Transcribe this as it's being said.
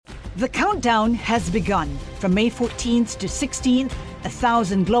The countdown has begun. From May 14th to 16th,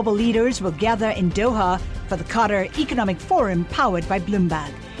 1,000 global leaders will gather in Doha for the Qatar Economic Forum powered by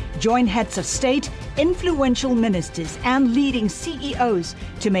Bloomberg. Join heads of state, influential ministers, and leading CEOs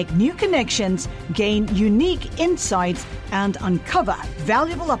to make new connections, gain unique insights, and uncover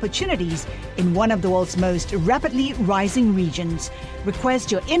valuable opportunities in one of the world's most rapidly rising regions.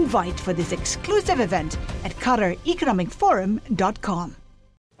 Request your invite for this exclusive event at QatarEconomicForum.com.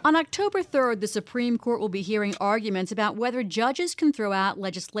 On October 3rd, the Supreme Court will be hearing arguments about whether judges can throw out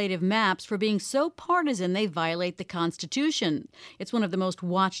legislative maps for being so partisan they violate the Constitution. It's one of the most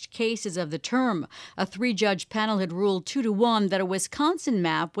watched cases of the term. A 3-judge panel had ruled 2-1 that a Wisconsin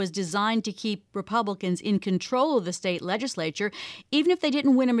map was designed to keep Republicans in control of the state legislature, even if they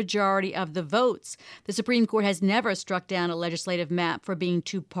didn't win a majority of the votes. The Supreme Court has never struck down a legislative map for being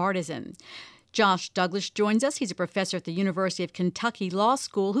too partisan. Josh Douglas joins us. He's a professor at the University of Kentucky Law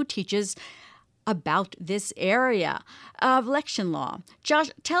School who teaches about this area of election law.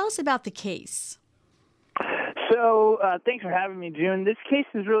 Josh, tell us about the case. So thanks for having me, June. This case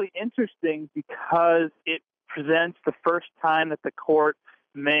is really interesting because it presents the first time that the court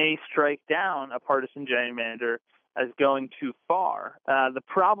may strike down a partisan gerrymander as going too far. The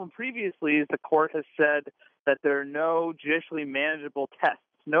problem previously is the court has said that there are no judicially manageable tests,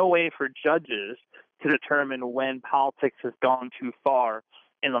 no way for judges to determine when politics has gone too far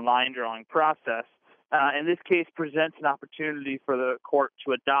in the line drawing process. And this case presents an opportunity for the court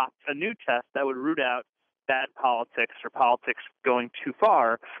to adopt a new test that would root out bad politics or politics going too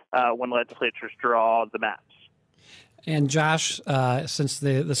far when legislatures draw the maps. And Josh, since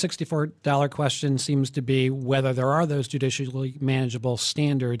the $64 question seems to be whether there are those judicially manageable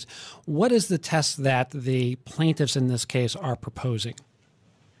standards, what is the test that the plaintiffs in this case are proposing?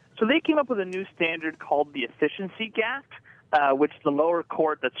 So they came up with a new standard called the efficiency gap, which the lower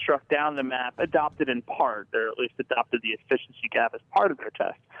court that struck down the map adopted in part, or at least adopted the efficiency gap as part of their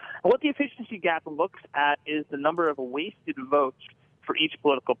test. And what the efficiency gap looks at is the number of wasted votes for each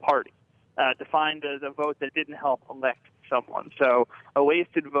political party, defined as a vote that didn't help elect someone. So a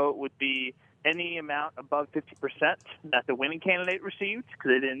wasted vote would be any amount above 50% that the winning candidate received, because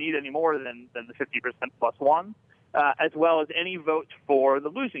they didn't need any more than the 50% plus one. As well as any votes for the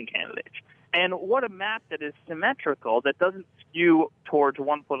losing candidate. And what a map that is symmetrical, that doesn't skew towards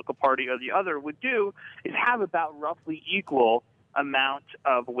one political party or the other, would do is have about roughly equal amount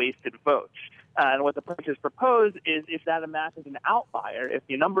of wasted votes. And what the plaintiffs propose is if that map is an outlier, if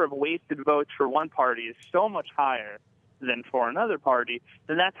the number of wasted votes for one party is so much higher than for another party,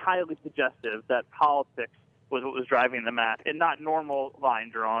 then that's highly suggestive that politics was what was driving the map and not normal line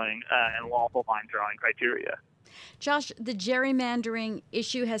drawing and lawful line drawing criteria. Josh, the gerrymandering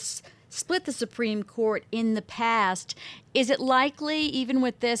issue has split the Supreme Court in the past. Is it likely, even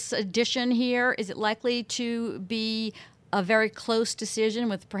with this addition here, is it likely to be a very close decision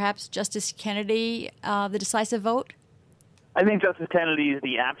with perhaps Justice Kennedy, the decisive vote? I think Justice Kennedy is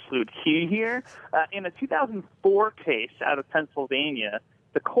the absolute key here. In a 2004 case out of Pennsylvania,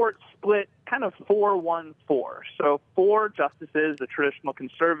 the court split kind of 4-1-4. So 4 justices, the traditional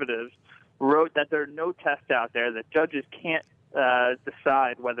conservatives, wrote that there are no tests out there, that judges can't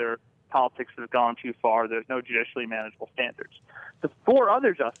decide whether politics has gone too far. There's no judicially manageable standards. The 4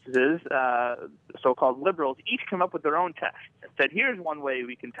 other justices, so-called liberals, each came up with their own test and said, here's one way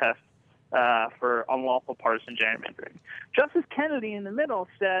we can test for unlawful partisan gerrymandering. Justice Kennedy in the middle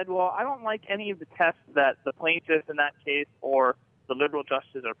said, well, I don't like any of the tests that the plaintiffs in that case or the liberal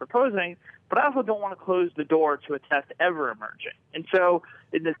justices are proposing, but I also don't want to close the door to a test ever emerging. And so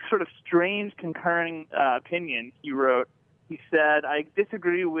in this sort of strange concurring opinion he wrote, he said, I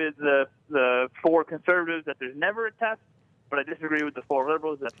disagree with the 4 conservatives that there's never a test, but I disagree with the 4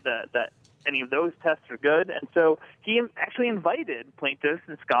 liberals that any of those tests are good. And so he actually invited plaintiffs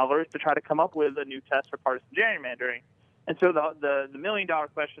and scholars to try to come up with a new test for partisan gerrymandering. And so the million-dollar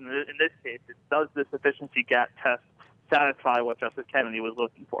question in this case is, does this efficiency gap test satisfy what Justice Kennedy was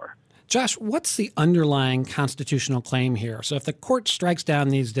looking for? Josh, what's the underlying constitutional claim here? So if the court strikes down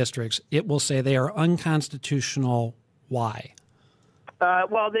these districts, it will say they are unconstitutional. Why?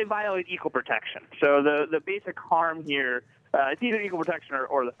 Well, they violate equal protection. So the basic harm here, it's either equal protection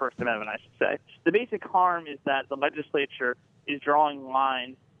or the First Amendment, I should say. The basic harm is that the legislature is drawing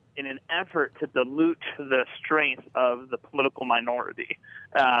lines in an effort to dilute the strength of the political minority,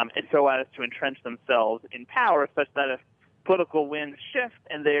 and so as to entrench themselves in power, such that if political winds shift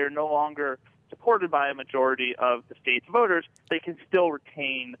and they are no longer supported by a majority of the state's voters, they can still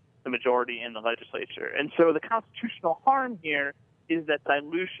retain the majority in the legislature. And so the constitutional harm here is that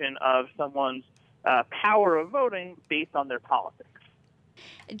dilution of someone's power of voting based on their politics.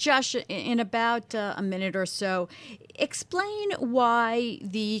 Josh, in about a minute or so, explain why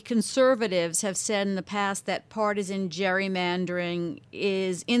the conservatives have said in the past that partisan gerrymandering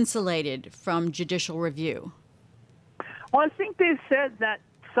is insulated from judicial review. Well, I think they've said that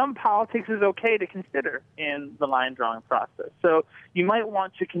some politics is okay to consider in the line drawing process. So you might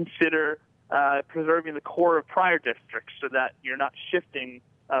want to consider preserving the core of prior districts so that you're not shifting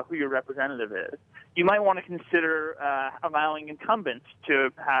who your representative is. You might want to consider allowing incumbents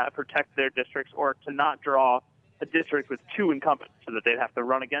to protect their districts or to not draw a district with two incumbents so that they'd have to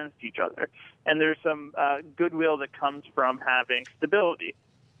run against each other. And there's some goodwill that comes from having stability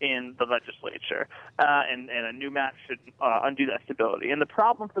in the legislature, and a new map should undo that stability. And the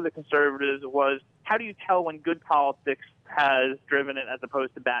problem for the conservatives was, how do you tell when good politics has driven it as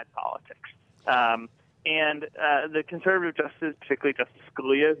opposed to bad politics? And the conservative justices, particularly Justice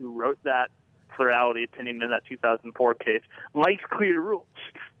Scalia, who wrote that plurality opinion in that 2004 case, likes clear rules.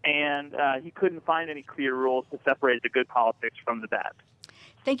 And he couldn't find any clear rules to separate the good politics from the bad.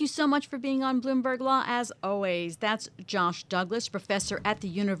 Thank you so much for being on Bloomberg Law, as always. That's Josh Douglas, professor at the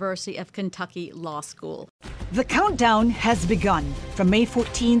University of Kentucky Law School. The countdown has begun. From May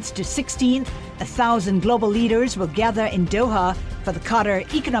 14th to 16th, 1,000 global leaders will gather in Doha for the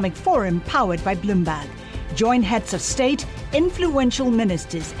Qatar Economic Forum powered by Bloomberg. Join heads of state, influential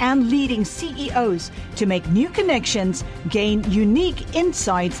ministers, and leading CEOs to make new connections, gain unique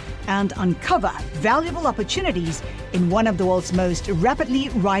insights, and uncover valuable opportunities in one of the world's most rapidly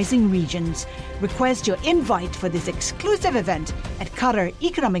rising regions. Request your invite for this exclusive event at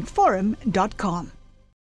QatarEconomicForum.com.